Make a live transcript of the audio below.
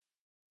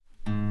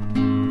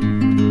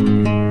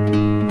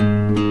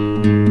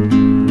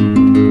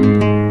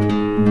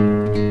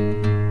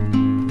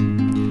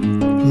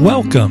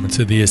Welcome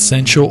to the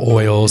Essential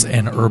Oils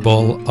and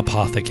Herbal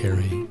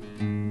Apothecary.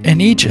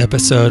 In each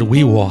episode,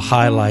 we will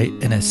highlight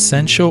an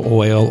essential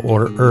oil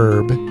or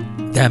herb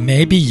that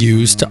may be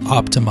used to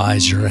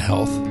optimize your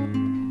health.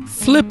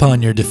 Flip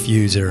on your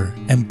diffuser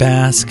and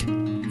bask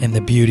in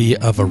the beauty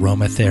of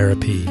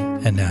aromatherapy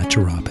and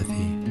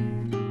naturopathy.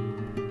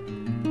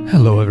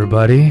 Hello,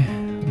 everybody.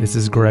 This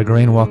is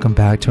Gregory, and welcome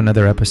back to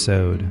another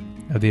episode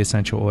of the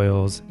Essential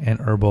Oils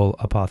and Herbal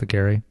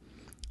Apothecary.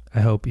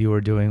 I hope you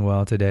are doing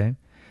well today.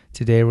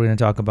 Today we're going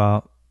to talk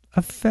about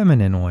a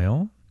feminine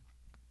oil.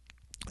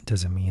 It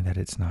doesn't mean that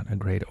it's not a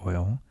great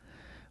oil.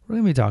 We're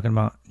going to be talking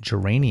about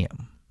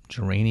geranium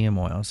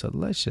oil. So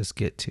let's just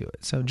get to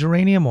it. So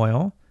geranium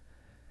oil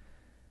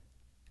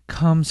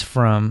comes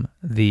from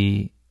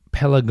the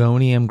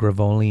Pelargonium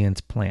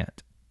gravoliens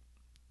plant.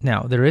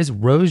 Now, there is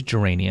rose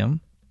geranium,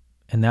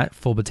 and that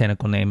full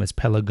botanical name is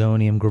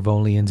Pelargonium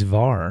gravoliens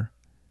var.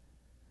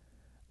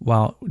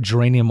 While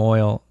geranium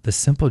oil, the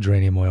simple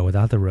geranium oil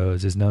without the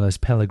rose, is known as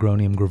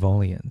Pelargonium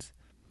gravoliens.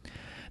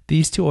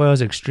 These two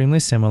oils are extremely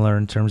similar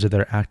in terms of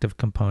their active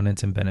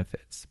components and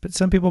benefits, but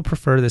some people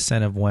prefer the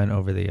scent of one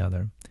over the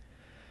other.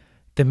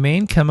 The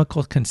main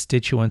chemical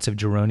constituents of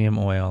geranium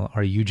oil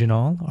are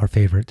eugenol, our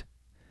favorite,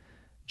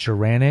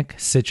 geranic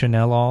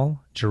citronellol,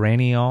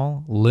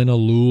 geraniol,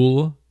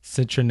 linalool,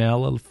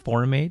 citronellal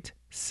formate,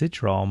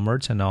 citrol,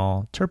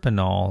 mertanol,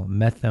 terpenol,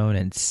 methone,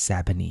 and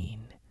saponine.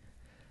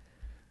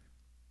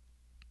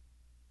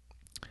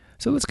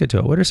 So let's get to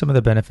it. What are some of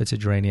the benefits of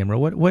geranium, or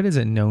what is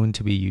it known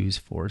to be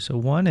used for? So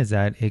one is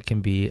that it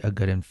can be a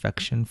good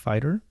infection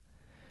fighter.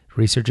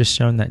 Research has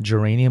shown that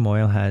geranium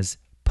oil has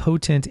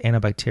potent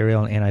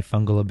antibacterial and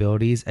antifungal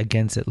abilities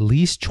against at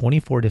least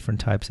 24 different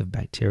types of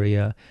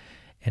bacteria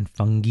and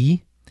fungi.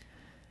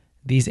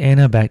 These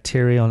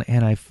antibacterial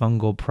and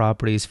antifungal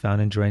properties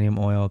found in geranium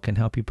oil can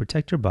help you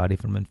protect your body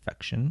from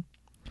infection.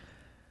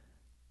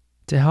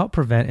 To help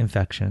prevent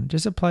infection,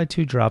 just apply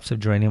 2 drops of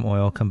geranium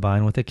oil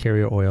combined with a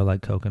carrier oil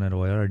like coconut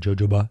oil or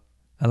jojoba.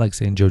 I like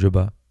saying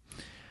jojoba.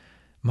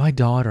 My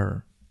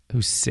daughter,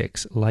 who's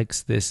 6,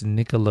 likes this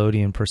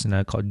Nickelodeon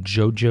personality called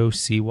Jojo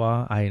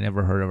Siwa. I had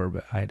never heard of her,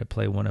 but I had to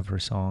play one of her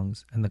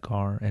songs in the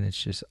car, and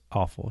it's just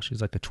awful.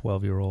 She's like a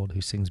 12-year-old who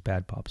sings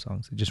bad pop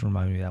songs. It just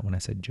reminded me of that when I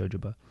said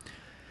jojoba.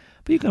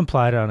 But you can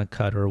apply it on a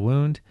cut or a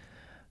wound.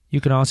 You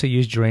can also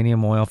use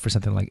geranium oil for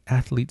something like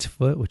athlete's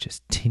foot, which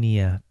is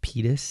tinea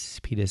pedis.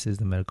 Pedis is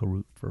the medical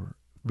root for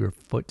your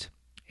foot,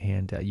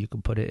 and you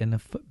can put it in a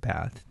foot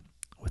bath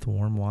with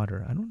warm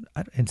water.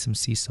 And some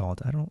sea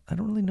salt. I don't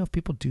really know if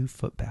people do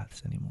foot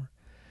baths anymore,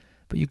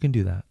 but you can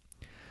do that.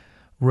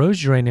 Rose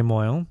geranium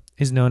oil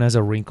is known as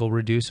a wrinkle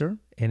reducer,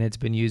 and it's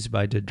been used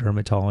by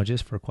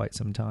dermatologists for quite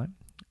some time.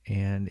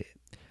 And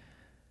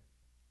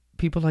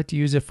people like to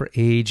use it for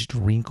aged,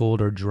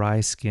 wrinkled, or dry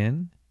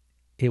skin.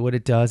 What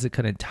it does, it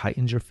kind of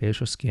tightens your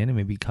facial skin and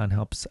maybe kind of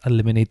helps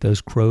eliminate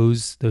those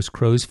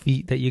crow's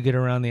feet that you get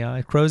around the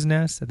eye. Crow's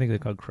nests? I think they're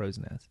called crow's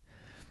nests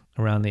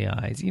around the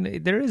eyes. You know,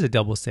 there is a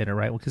double standard,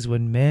 right? Because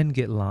when men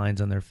get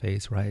lines on their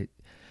face, right,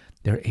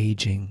 they're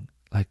aging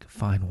like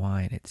fine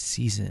wine. It's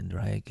seasoned,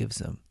 right? It gives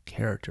them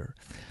character.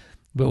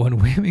 But when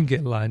women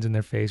get lines on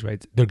their face,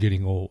 right, they're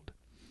getting old.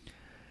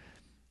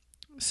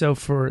 So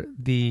for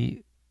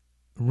the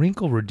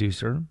wrinkle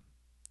reducer,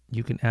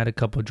 you can add a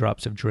couple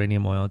drops of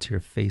geranium oil to your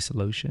face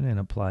lotion and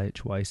apply it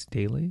twice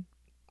daily.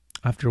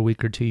 After a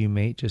week or two, you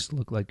may just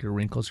look like your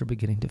wrinkles are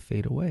beginning to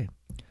fade away.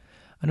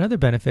 Another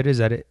benefit is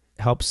that it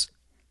helps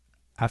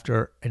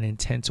after an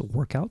intense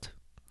workout.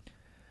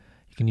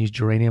 You can use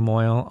geranium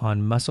oil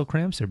on muscle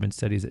cramps. There have been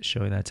studies that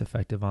show that's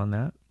effective on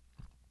that.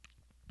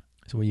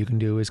 So what you can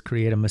do is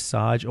create a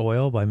massage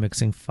oil by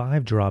mixing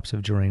 5 drops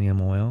of geranium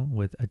oil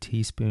with a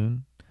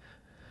teaspoon,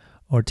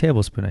 or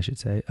tablespoon, I should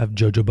say, of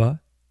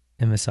jojoba,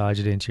 and massage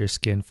it into your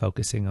skin,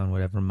 focusing on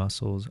whatever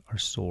muscles are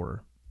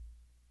sore.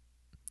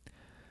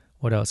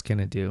 What else can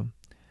it do?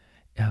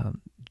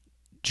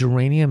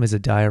 Geranium is a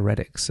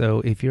diuretic. So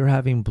if you're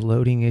having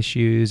bloating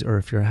issues or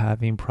if you're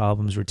having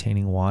problems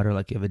retaining water,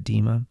 like you have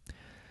edema,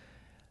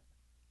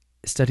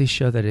 studies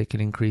show that it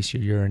can increase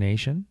your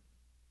urination.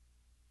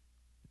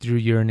 Through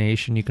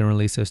urination, you can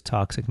release those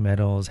toxic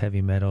metals,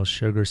 heavy metals,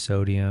 sugar,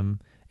 sodium,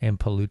 and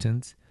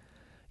pollutants.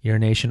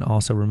 Urination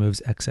also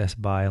removes excess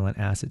bile and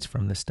acids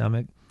from the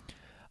stomach.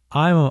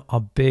 I'm a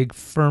big,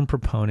 firm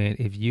proponent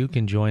if you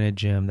can join a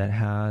gym that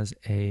has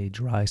a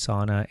dry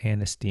sauna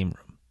and a steam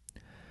room.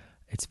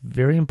 It's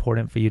very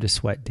important for you to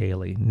sweat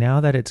daily. Now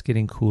that it's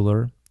getting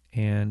cooler,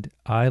 and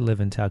I live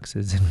in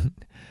Texas, and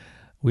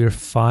we're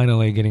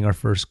finally getting our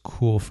first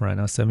cool front.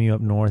 Now, some of you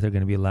up north are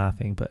going to be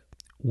laughing, but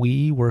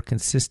we were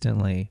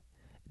consistently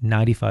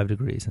 95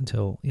 degrees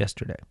until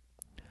yesterday.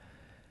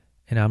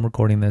 And I'm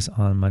recording this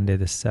on Monday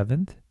the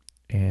 7th.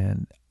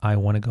 And I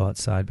want to go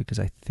outside because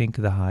I think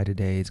the high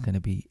today is going to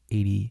be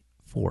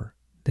 84.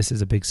 This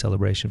is a big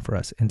celebration for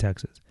us in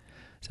Texas.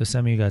 So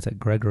some of you guys like,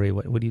 Gregory,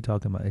 what are you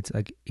talking about? It's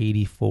like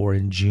 84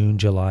 in June,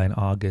 July, and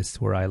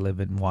August where I live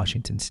in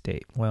Washington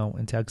State. Well,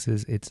 in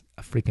Texas, it's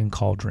a freaking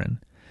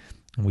cauldron.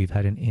 And we've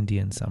had an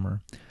Indian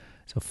summer.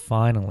 So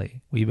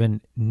finally, we've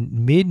been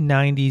mid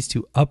 90s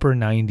to upper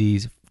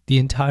 90s the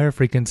entire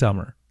freaking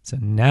summer. So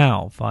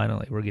now,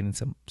 finally, we're getting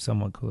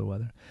somewhat cooler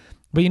weather.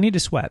 But you need to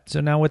sweat.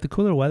 So now with the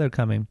cooler weather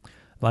coming,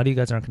 a lot of you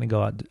guys aren't going to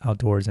go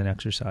outdoors and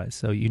exercise.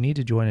 So you need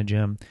to join a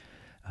gym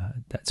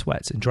that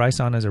sweats. And dry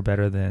saunas are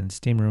better than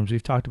steam rooms.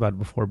 We've talked about it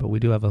before, but we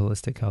do have a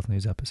holistic health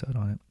news episode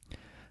on it.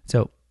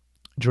 So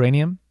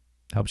geranium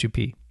helps you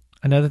pee.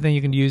 Another thing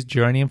you can use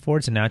geranium for,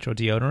 it's a natural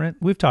deodorant.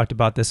 We've talked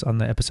about this on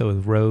the episode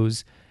with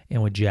Rose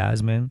and with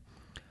Jasmine.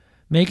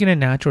 Making a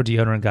natural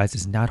deodorant, guys,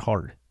 is not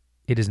hard.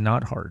 It is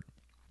not hard.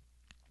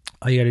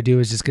 All you got to do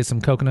is just get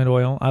some coconut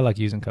oil. I like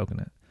using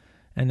coconut.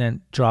 And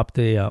then drop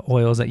the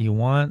oils that you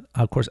want.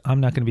 Of course, I'm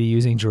not going to be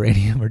using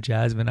geranium or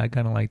jasmine. I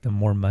kind of like the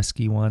more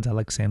musky ones. I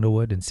like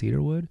sandalwood and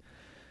cedarwood.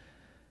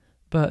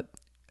 But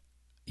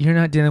you're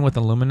not dealing with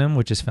aluminum,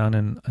 which is found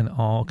in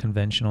all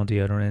conventional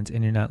deodorants.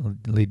 And you're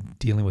not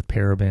dealing with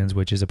parabens,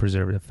 which is a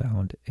preservative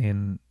found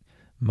in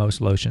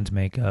most lotions,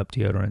 makeup,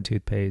 deodorant,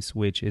 toothpaste,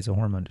 which is a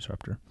hormone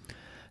disruptor.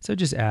 So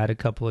just add a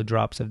couple of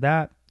drops of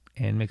that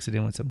and mix it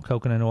in with some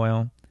coconut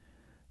oil.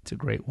 It's a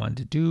great one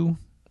to do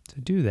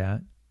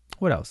that.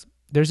 What else?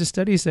 There's a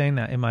study saying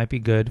that it might be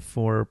good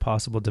for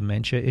possible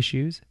dementia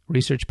issues.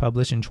 Research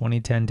published in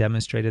 2010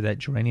 demonstrated that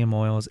geranium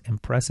oil's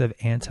impressive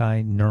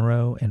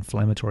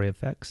anti-neuroinflammatory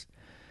effects.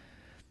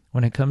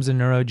 When it comes to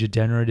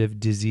neurodegenerative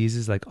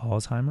diseases like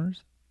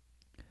Alzheimer's,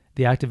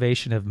 the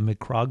activation of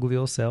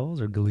microglial cells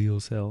or glial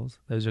cells,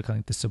 those are kind of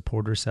like the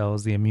supporter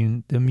cells, the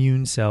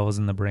immune cells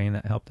in the brain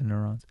that help the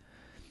neurons,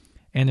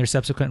 and their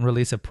subsequent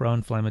release of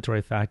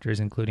pro-inflammatory factors,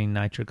 including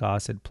nitric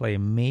acid, play a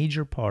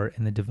major part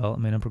in the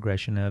development and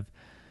progression of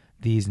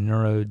these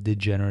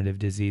neurodegenerative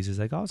diseases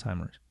like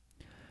Alzheimer's.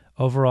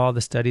 Overall,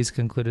 the studies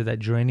concluded that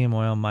geranium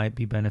oil might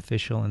be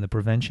beneficial in the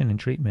prevention and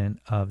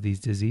treatment of these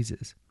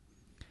diseases,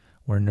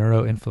 where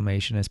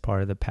neuroinflammation is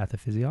part of the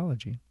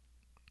pathophysiology.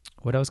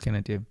 What else can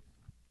it do?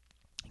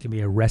 It can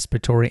be a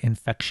respiratory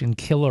infection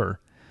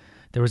killer.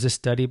 There was a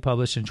study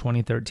published in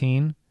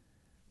 2013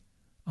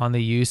 on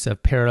the use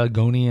of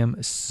Pelargonium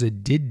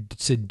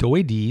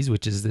pseudoides,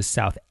 which is the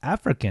South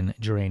African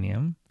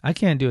geranium. I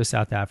can't do a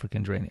South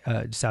African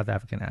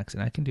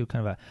accent. I can do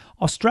kind of a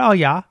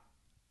Australia,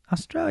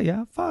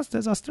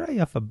 Foster's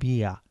Australia for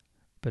beer,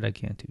 but I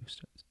can't do.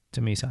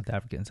 To me, South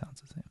African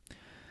sounds the same.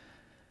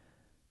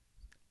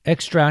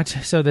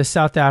 Extract, so the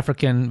South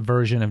African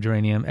version of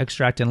geranium,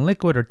 extract in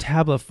liquid or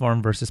tablet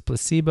form versus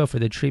placebo for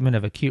the treatment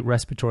of acute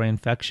respiratory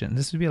infection.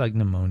 This would be like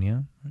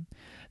pneumonia. Right?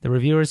 The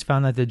reviewers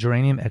found that the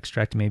geranium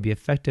extract may be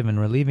effective in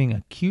relieving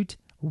acute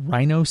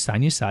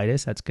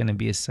rhinosinusitis, that's going to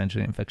be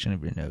essentially infection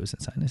of your nose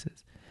and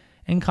sinuses,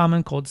 and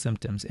common cold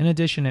symptoms. In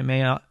addition, it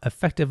may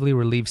effectively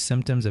relieve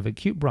symptoms of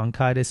acute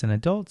bronchitis in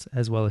adults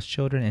as well as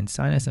children and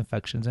sinus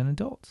infections in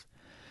adults.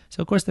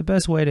 So, of course, the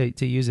best way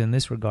to use it in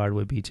this regard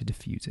would be to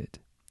diffuse it.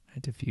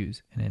 Right?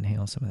 Diffuse and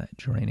inhale some of that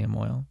geranium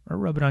oil or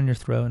rub it on your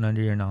throat and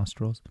under your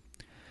nostrils.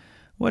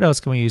 What else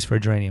can we use for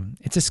geranium?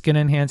 It's a skin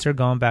enhancer,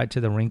 going back to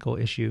the wrinkle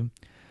issue.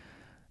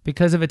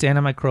 Because of its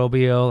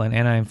antimicrobial and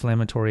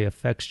anti-inflammatory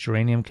effects,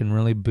 geranium can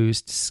really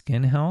boost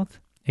skin health.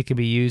 It can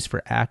be used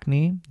for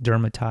acne,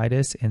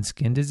 dermatitis, and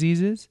skin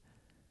diseases.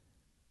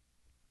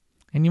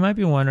 And you might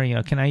be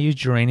wondering, can I use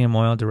geranium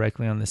oil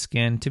directly on the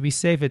skin? To be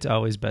safe, it's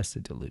always best to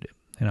dilute it.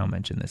 And I'll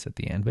mention this at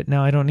the end. But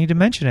now I don't need to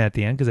mention it at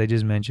the end because I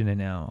just mentioned it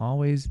now.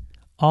 Always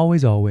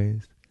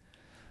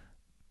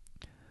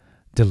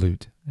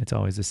dilute. It's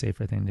always a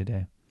safer thing to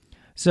do.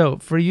 So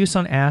for use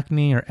on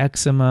acne or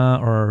eczema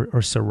or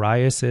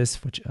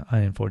psoriasis, which I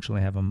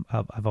unfortunately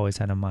I've always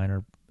had a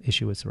minor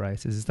issue with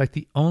psoriasis. It's like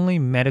the only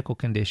medical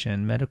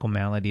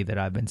malady that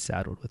I've been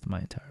saddled with my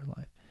entire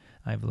life.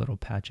 I have little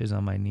patches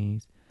on my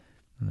knees,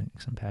 and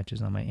some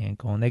patches on my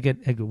ankle, and they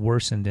get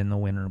worsened in the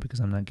winter because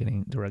I'm not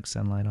getting direct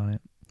sunlight on it.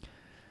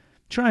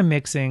 Try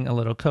mixing a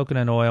little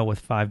coconut oil with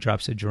 5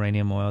 drops of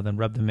geranium oil, then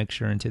rub the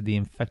mixture into the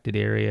infected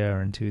area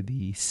or into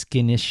the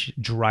skinish,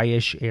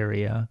 dryish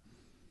area.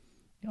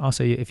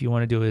 Also, if you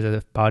want to do it as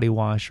a body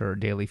wash or a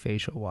daily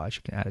facial wash,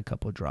 you can add a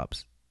couple of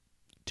drops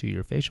to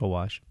your facial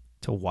wash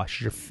to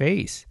wash your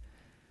face.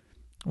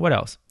 What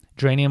else?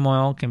 Geranium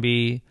oil can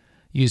be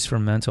used for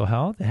mental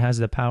health. It has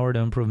the power to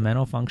improve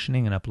mental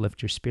functioning and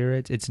uplift your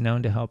spirits. It's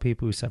known to help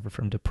people who suffer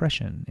from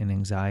depression and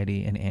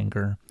anxiety and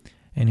anger.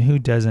 And who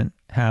doesn't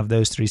have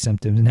those 3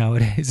 symptoms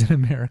nowadays in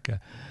America?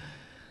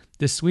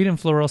 The sweet and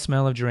floral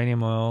smell of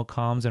geranium oil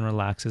calms and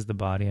relaxes the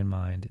body and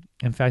mind.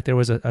 In fact, there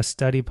was a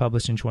study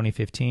published in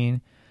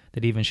 2015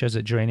 that even shows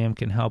that geranium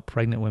can help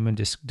pregnant women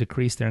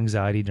decrease their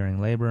anxiety during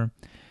labor.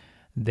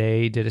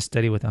 They did a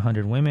study with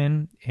 100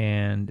 women,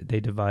 and they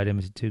divided them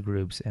into 2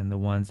 groups. And the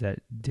ones that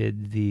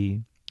did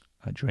the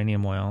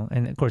geranium oil,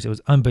 and of course it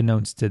was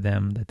unbeknownst to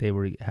them that they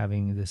were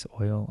having this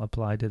oil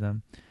applied to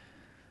them.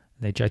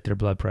 They checked their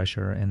blood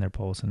pressure and their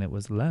pulse, and it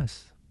was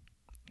less.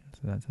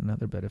 So that's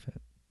another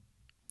benefit.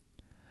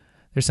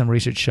 There's some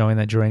research showing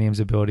that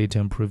geranium's ability to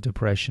improve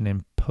depression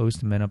in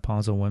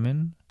postmenopausal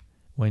women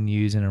when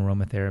used in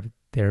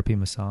aromatherapy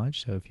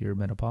massage. So if you're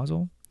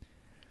menopausal,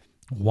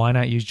 why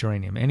not use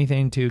geranium?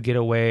 Anything to get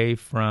away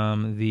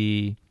from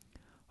the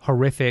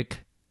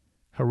horrific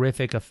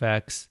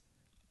effects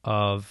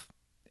of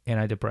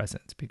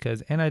antidepressants,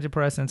 because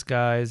antidepressants,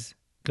 guys,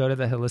 go to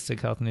the Holistic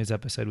Health News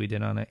episode we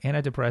did on it.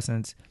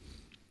 Antidepressants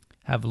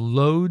have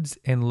loads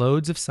and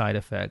loads of side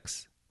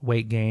effects: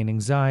 weight gain,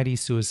 anxiety,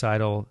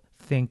 suicidal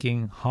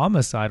thinking,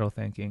 homicidal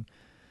thinking.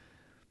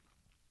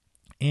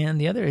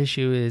 And the other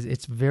issue is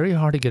it's very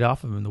hard to get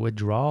off of them. The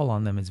withdrawal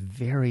on them is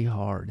very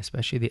hard,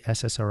 especially the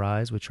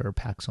SSRIs, which are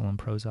Paxil and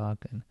Prozac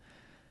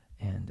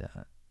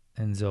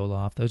and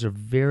Zoloft. Those are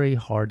very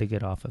hard to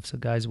get off of. So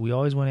guys, we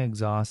always want to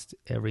exhaust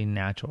every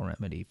natural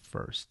remedy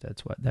first.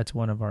 That's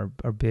one of our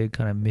big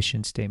kind of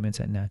mission statements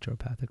at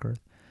Naturopathic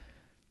Earth.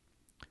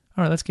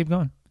 All right, let's keep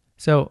going.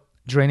 So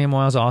geranium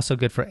oil is also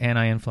good for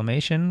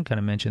anti-inflammation. Kind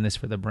of mentioned this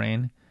for the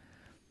brain.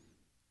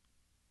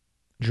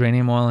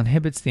 Geranium oil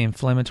inhibits the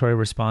inflammatory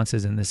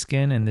responses in the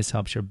skin, and this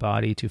helps your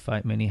body to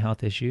fight many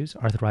health issues.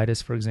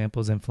 Arthritis, for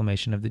example, is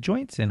inflammation of the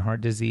joints, and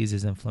heart disease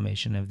is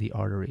inflammation of the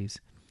arteries.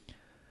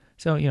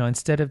 So,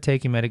 instead of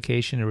taking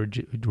medication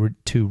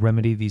to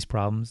remedy these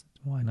problems,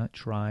 why not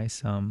try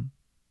some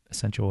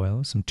essential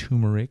oils, some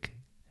turmeric,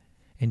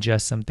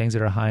 ingest some things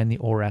that are high in the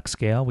ORAC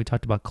scale. We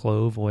talked about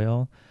clove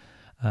oil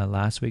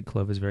last week.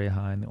 Clove is very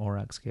high in the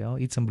ORAC scale.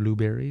 Eat some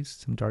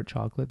blueberries, some dark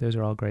chocolate. Those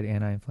are all great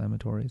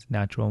anti-inflammatories,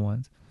 natural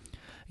ones.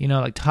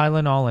 Like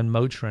Tylenol and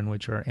Motrin,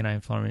 which are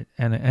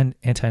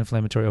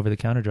anti-inflammatory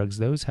over-the-counter drugs,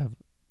 those have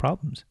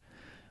problems.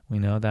 We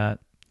know that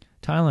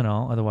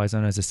Tylenol, otherwise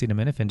known as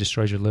acetaminophen,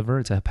 destroys your liver.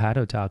 It's a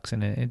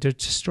hepatotoxin. It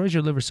destroys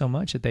your liver so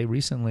much that they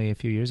recently, a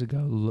few years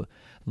ago,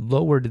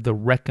 lowered the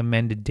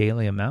recommended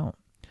daily amount.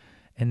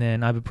 And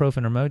then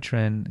ibuprofen or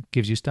Motrin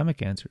gives you stomach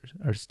cancers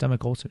or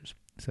stomach ulcers.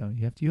 So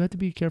you have to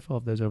be careful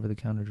of those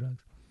over-the-counter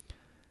drugs.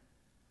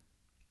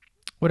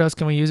 What else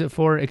can we use it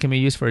for? It can be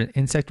used for an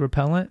insect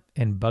repellent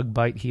and bug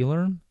bite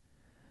healer.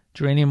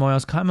 Geranium oil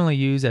is commonly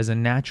used as a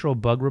natural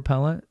bug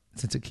repellent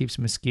since it keeps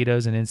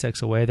mosquitoes and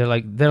insects away. They're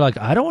like,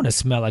 I don't want to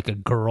smell like a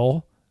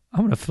girl.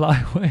 I want to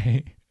fly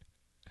away.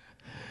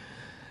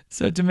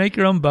 So to make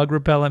your own bug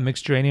repellent,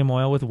 mix geranium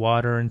oil with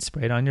water and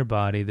spray it on your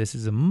body. This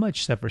is a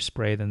much safer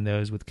spray than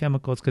those with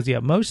chemicals because,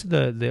 most of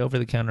the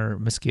over-the-counter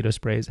mosquito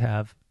sprays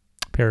have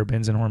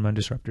parabens and hormone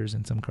disruptors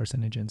and some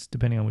carcinogens,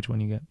 depending on which one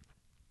you get.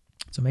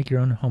 So make your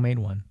own homemade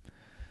one.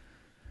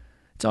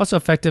 It's also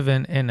effective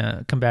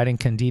in combating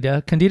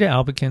Candida. Candida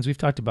albicans, we've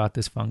talked about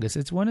this fungus.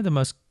 It's one of the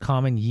most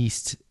common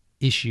yeast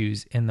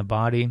issues in the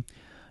body.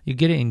 You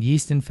get it in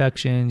yeast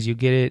infections. You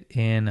get it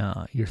in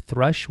your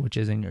thrush, which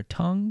is in your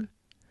tongue.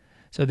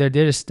 So they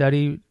did a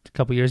study a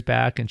couple years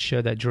back and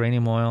showed that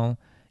geranium oil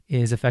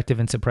is effective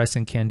in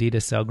suppressing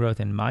Candida cell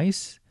growth in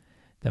mice.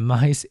 The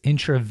mice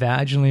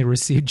intravaginally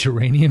received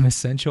geranium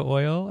essential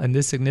oil, and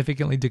this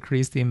significantly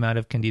decreased the amount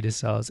of Candida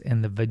cells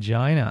in the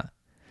vagina.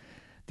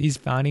 These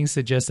findings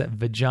suggest that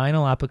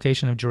vaginal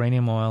application of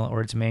geranium oil or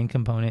its main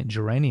component,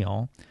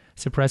 geraniol,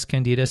 suppressed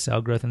Candida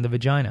cell growth in the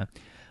vagina.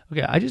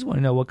 Okay, I just want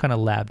to know what kind of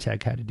lab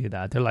tech had to do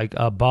that. They're like,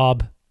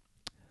 Bob,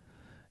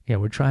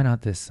 we're trying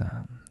out this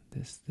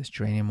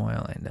geranium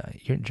oil, and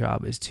your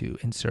job is to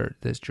insert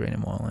this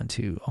geranium oil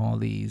into all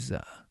these,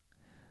 the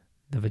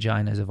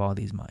vaginas of all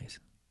these mice.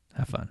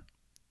 Have fun.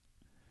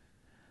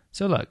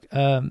 So look,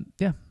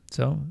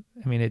 So,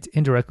 it's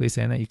indirectly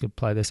saying that you could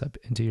apply this up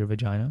into your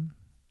vagina.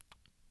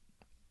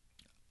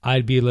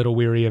 I'd be a little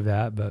weary of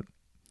that, but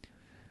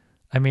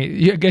I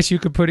guess you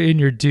could put it in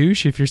your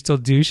douche if you're still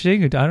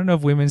douching. I don't know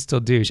if women still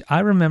douche.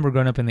 I remember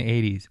growing up in the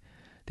 80s.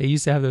 They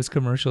used to have those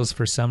commercials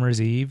for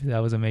Summer's Eve.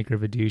 That was a maker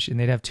of a douche. And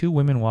they'd have two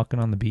women walking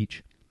on the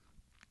beach.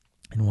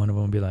 And one of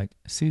them would be like,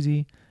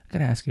 Susie, I got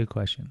to ask you a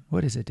question.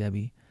 What is it,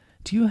 Debbie?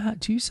 Do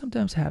you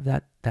sometimes have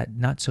that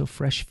not so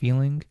fresh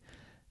feeling?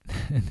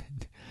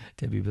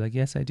 Debbie would be like,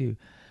 yes, I do.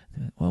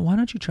 Well, why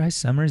don't you try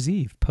Summer's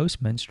Eve,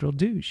 post-menstrual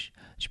douche?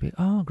 She'd be,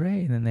 oh,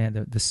 great. And then they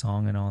had the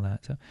song and all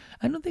that. So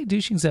I don't think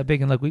douching's that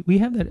big. And look, we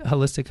have that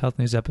Holistic Health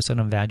News episode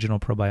on vaginal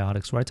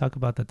probiotics where I talk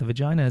about that the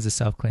vagina is a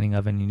self-cleaning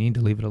oven. You need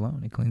to leave it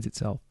alone. It cleans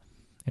itself.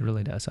 It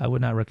really does. I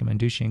would not recommend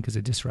douching because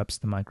it disrupts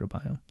the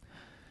microbiome.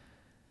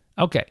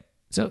 Okay,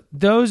 so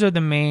those are the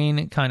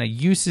main kind of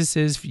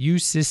usages,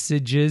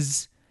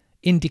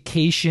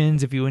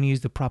 indications, if you want to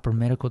use the proper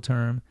medical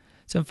term.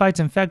 So it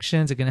fights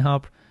infections. It can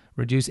help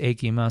reduce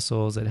achy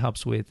muscles. It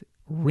helps with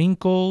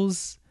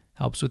wrinkles,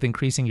 helps with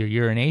increasing your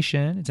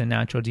urination. It's a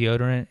natural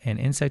deodorant and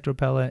insect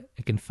repellent.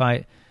 It can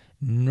fight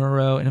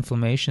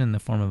neuroinflammation in the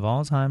form of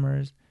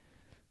Alzheimer's.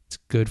 It's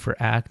good for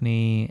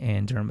acne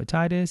and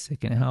dermatitis.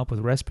 It can help with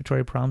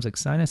respiratory problems like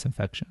sinus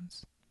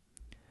infections.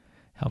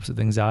 Helps with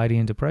anxiety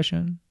and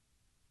depression.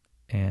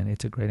 And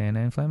it's a great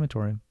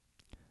anti-inflammatory.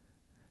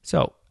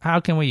 So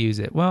how can we use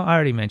it? Well, I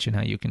already mentioned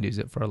how you can use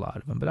it for a lot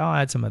of them, but I'll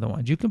add some other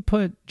ones. You can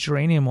put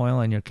geranium oil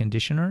in your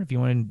conditioner. If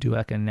you want to do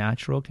like a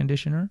natural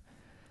conditioner,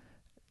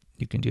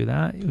 you can do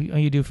that. All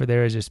you do for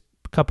there is just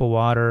a cup of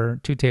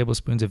water, 2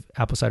 tablespoons of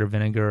apple cider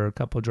vinegar, a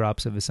couple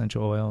drops of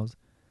essential oils,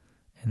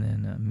 and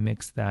then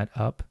mix that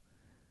up.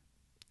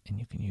 And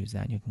you can use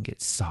that. You can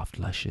get soft,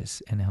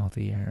 luscious, and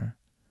healthy hair.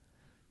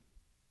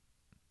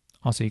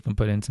 Also, you can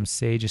put in some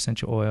sage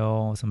essential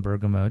oil, some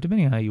bergamot,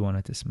 depending on how you want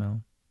it to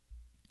smell.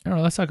 All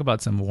right, let's talk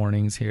about some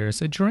warnings here.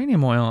 So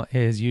geranium oil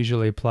is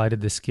usually applied to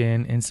the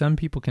skin, and some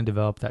people can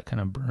develop that kind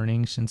of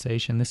burning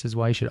sensation. This is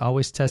why you should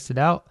always test it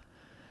out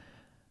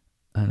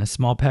on a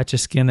small patch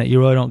of skin that you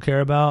really don't care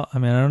about. I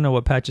mean, I don't know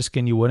what patch of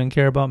skin you wouldn't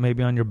care about.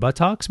 Maybe on your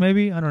buttocks,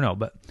 maybe? I don't know.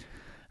 But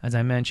as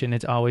I mentioned,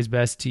 it's always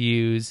best to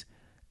use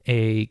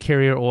a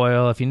carrier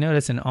oil. If you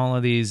notice in all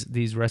of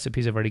these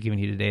recipes I've already given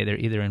you today, they're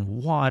either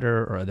in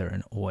water or they're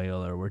in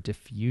oil, or we're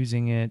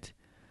diffusing it.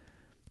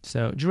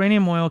 So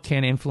geranium oil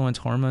can influence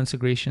hormone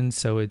secretions,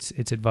 so it's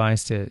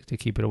advised to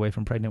keep it away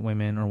from pregnant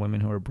women or women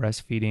who are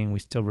breastfeeding. We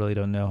still really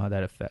don't know how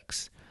that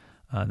affects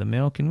the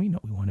milk, and we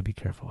want to be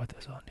careful with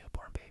those little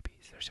newborn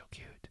babies. They're so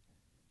cute.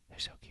 They're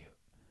so cute.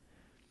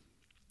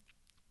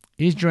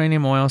 Is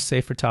geranium oil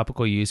safe for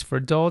topical use? For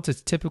adults,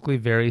 it's typically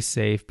very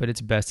safe, but it's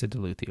best to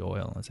dilute the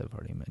oil, as I've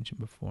already mentioned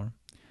before.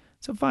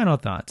 So final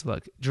thoughts.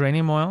 Look,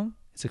 geranium oil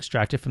is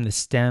extracted from the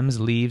stems,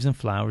 leaves, and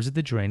flowers of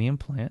the geranium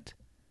plant.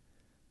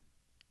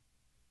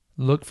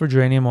 Look for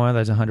geranium oil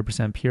that's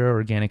 100% pure,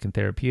 organic, and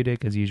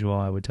therapeutic. As usual,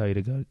 I would tell you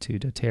to go to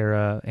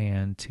doTERRA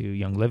and to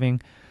Young Living.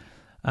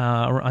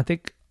 I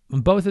think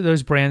both of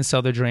those brands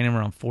sell their geranium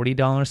around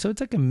 $40, so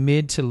it's like a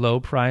mid to low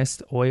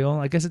priced oil.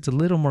 I guess it's a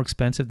little more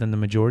expensive than the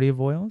majority of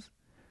oils.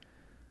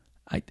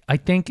 I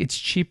think it's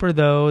cheaper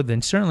though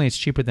certainly it's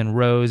cheaper than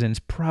rose, and it's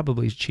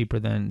probably cheaper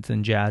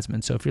than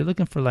jasmine. So if you're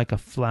looking for like a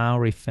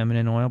flowery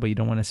feminine oil, but you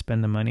don't want to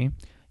spend the money,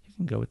 you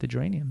can go with the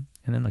geranium.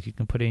 And then you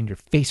can put it in your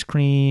face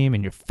cream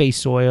and your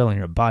face oil and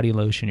your body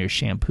lotion, your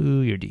shampoo,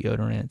 your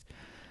deodorant.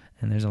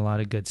 And there's a lot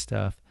of good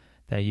stuff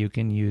that you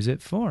can use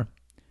it for.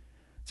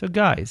 So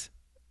guys,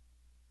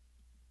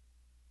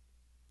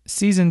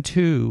 season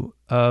 2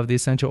 of the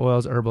Essential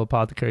Oils Herbal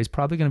Apothecary is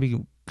probably going to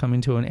be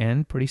coming to an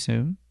end pretty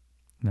soon,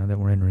 now that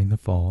we're entering the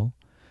fall.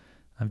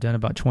 I've done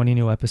about 20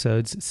 new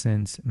episodes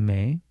since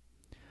May,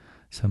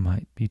 so it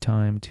might be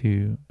time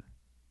to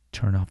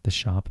turn off the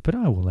shop, but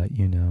I will let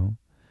you know.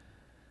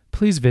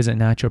 Please visit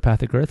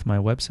Naturopathic Earth, my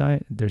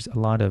website. There's a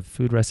lot of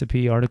food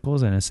recipe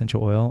articles and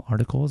essential oil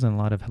articles and a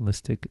lot of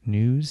holistic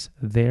news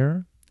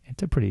there.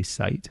 It's a pretty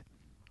site.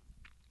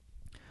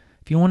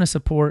 If you want to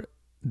support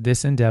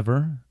this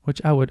endeavor,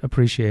 which I would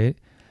appreciate,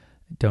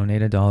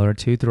 donate $1 or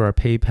 $2 through our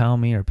PayPal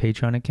me or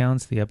Patreon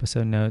accounts. The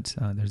episode notes,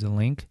 there's a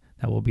link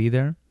that will be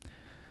there.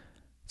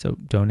 So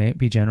donate,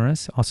 be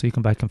generous. Also, you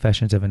can buy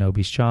Confessions of an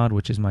Obese Child,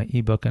 which is my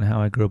ebook on how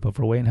I grew up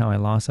overweight and how I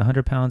lost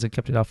 100 pounds and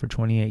kept it off for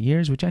 28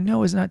 years, which I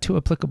know is not too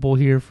applicable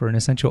here for an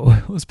Essential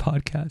Oils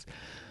podcast.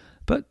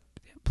 But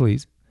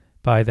please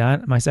buy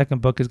that. My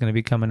second book is going to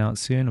be coming out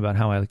soon about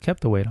how I kept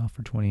the weight off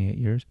for 28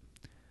 years.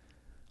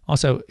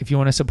 Also, if you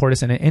want to support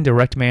us in an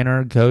indirect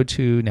manner, go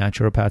to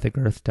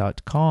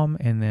naturopathicearth.com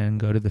and then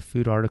go to the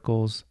food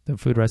articles, the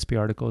food recipe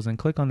articles, and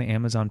click on the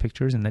Amazon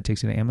pictures, and that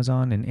takes you to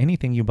Amazon. And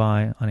anything you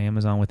buy on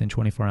Amazon within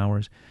 24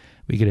 hours,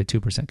 we get a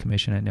 2%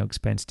 commission at no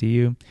expense to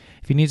you.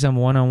 If you need some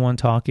one-on-one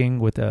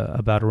talking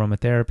about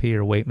aromatherapy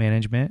or weight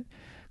management,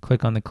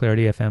 click on the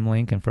Clarity FM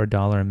link, and for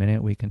 $1 a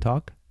minute, we can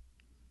talk.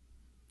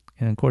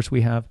 And of course,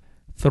 we have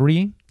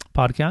 3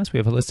 podcasts. We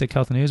have Holistic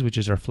Health News, which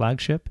is our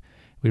flagship.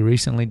 We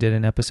recently did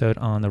an episode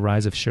on the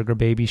rise of sugar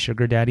baby,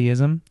 sugar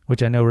daddyism,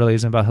 which I know really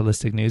isn't about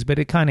holistic news, but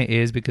it kind of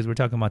is, because we're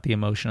talking about the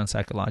emotional and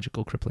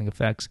psychological crippling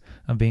effects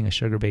of being a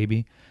sugar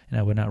baby, and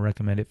I would not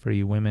recommend it for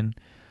you women.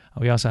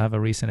 We also have a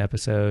recent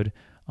episode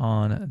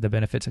on the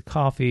benefits of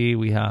coffee.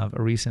 We have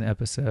a recent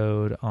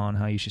episode on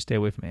how you should stay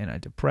away from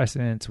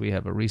antidepressants. We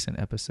have a recent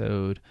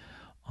episode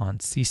on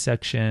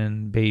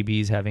C-section,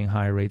 babies having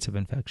high rates of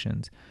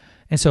infections,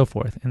 and so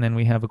forth. And then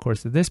we have, of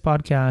course, this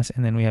podcast,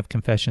 and then we have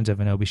Confessions of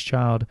an Obese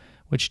Child,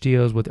 which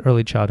deals with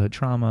early childhood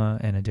trauma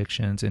and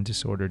addictions and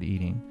disordered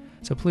eating.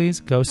 So please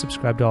go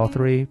subscribe to all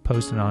 3,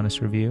 post an honest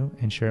review,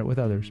 and share it with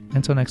others.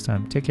 Until next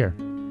time, take care.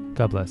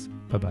 God bless.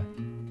 Bye-bye.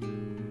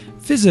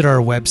 Visit our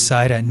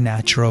website at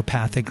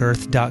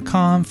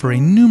naturopathicearth.com for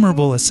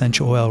innumerable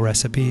essential oil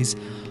recipes,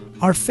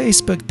 our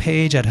Facebook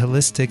page at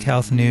Holistic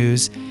Health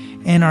News,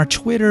 and our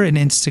Twitter and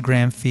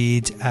Instagram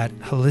feeds at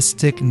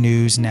Holistic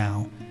News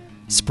Now.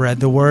 Spread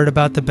the word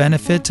about the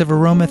benefits of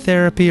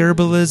aromatherapy,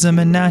 herbalism,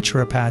 and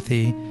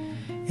naturopathy.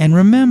 And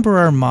remember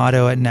our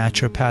motto at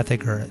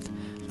Naturopathic Earth: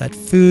 let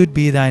food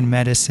be thy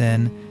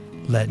medicine,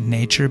 let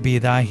nature be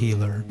thy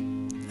healer.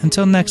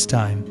 Until next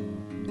time.